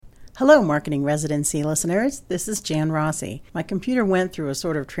Hello, Marketing Residency listeners. This is Jan Rossi. My computer went through a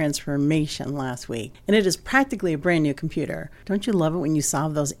sort of transformation last week, and it is practically a brand new computer. Don't you love it when you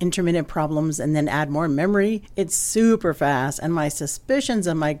solve those intermittent problems and then add more memory? It's super fast, and my suspicions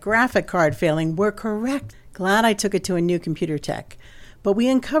of my graphic card failing were correct. Glad I took it to a new computer tech. But we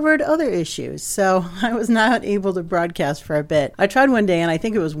uncovered other issues, so I was not able to broadcast for a bit. I tried one day, and I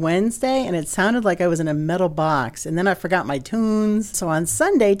think it was Wednesday, and it sounded like I was in a metal box, and then I forgot my tunes. So on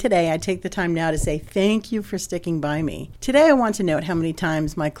Sunday, today, I take the time now to say thank you for sticking by me. Today, I want to note how many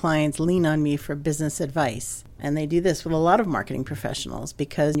times my clients lean on me for business advice. And they do this with a lot of marketing professionals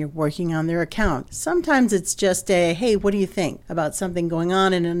because you're working on their account. Sometimes it's just a, hey, what do you think about something going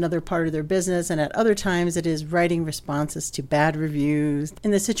on in another part of their business? And at other times it is writing responses to bad reviews.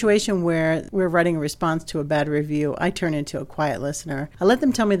 In the situation where we're writing a response to a bad review, I turn into a quiet listener. I let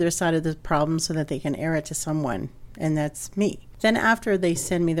them tell me their side of the problem so that they can air it to someone. And that's me. Then after they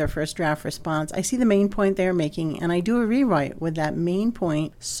send me their first draft response, I see the main point they're making, and I do a rewrite with that main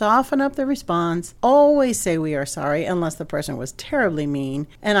point, soften up the response, always say we are sorry unless the person was terribly mean,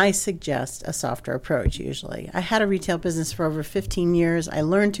 and I suggest a softer approach usually. I had a retail business for over 15 years. I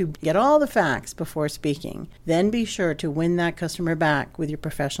learned to get all the facts before speaking. Then be sure to win that customer back with your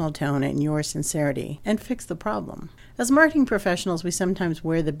professional tone and your sincerity, and fix the problem. As marketing professionals, we sometimes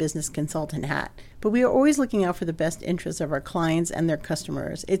wear the business consultant hat, but we are always looking out for the best interests of our clients and their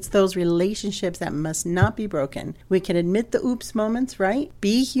customers. It's those relationships that must not be broken. We can admit the oops moments, right?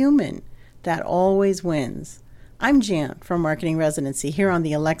 Be human. That always wins. I'm Jan from Marketing Residency here on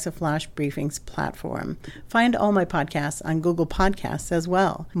the Alexa Flash Briefings platform. Find all my podcasts on Google Podcasts as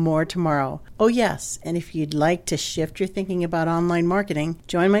well. More tomorrow. Oh yes, and if you'd like to shift your thinking about online marketing,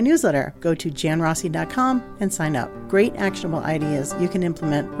 join my newsletter. Go to janrossi.com and sign up. Great actionable ideas you can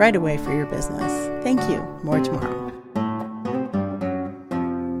implement right away for your business. Thank you. More tomorrow.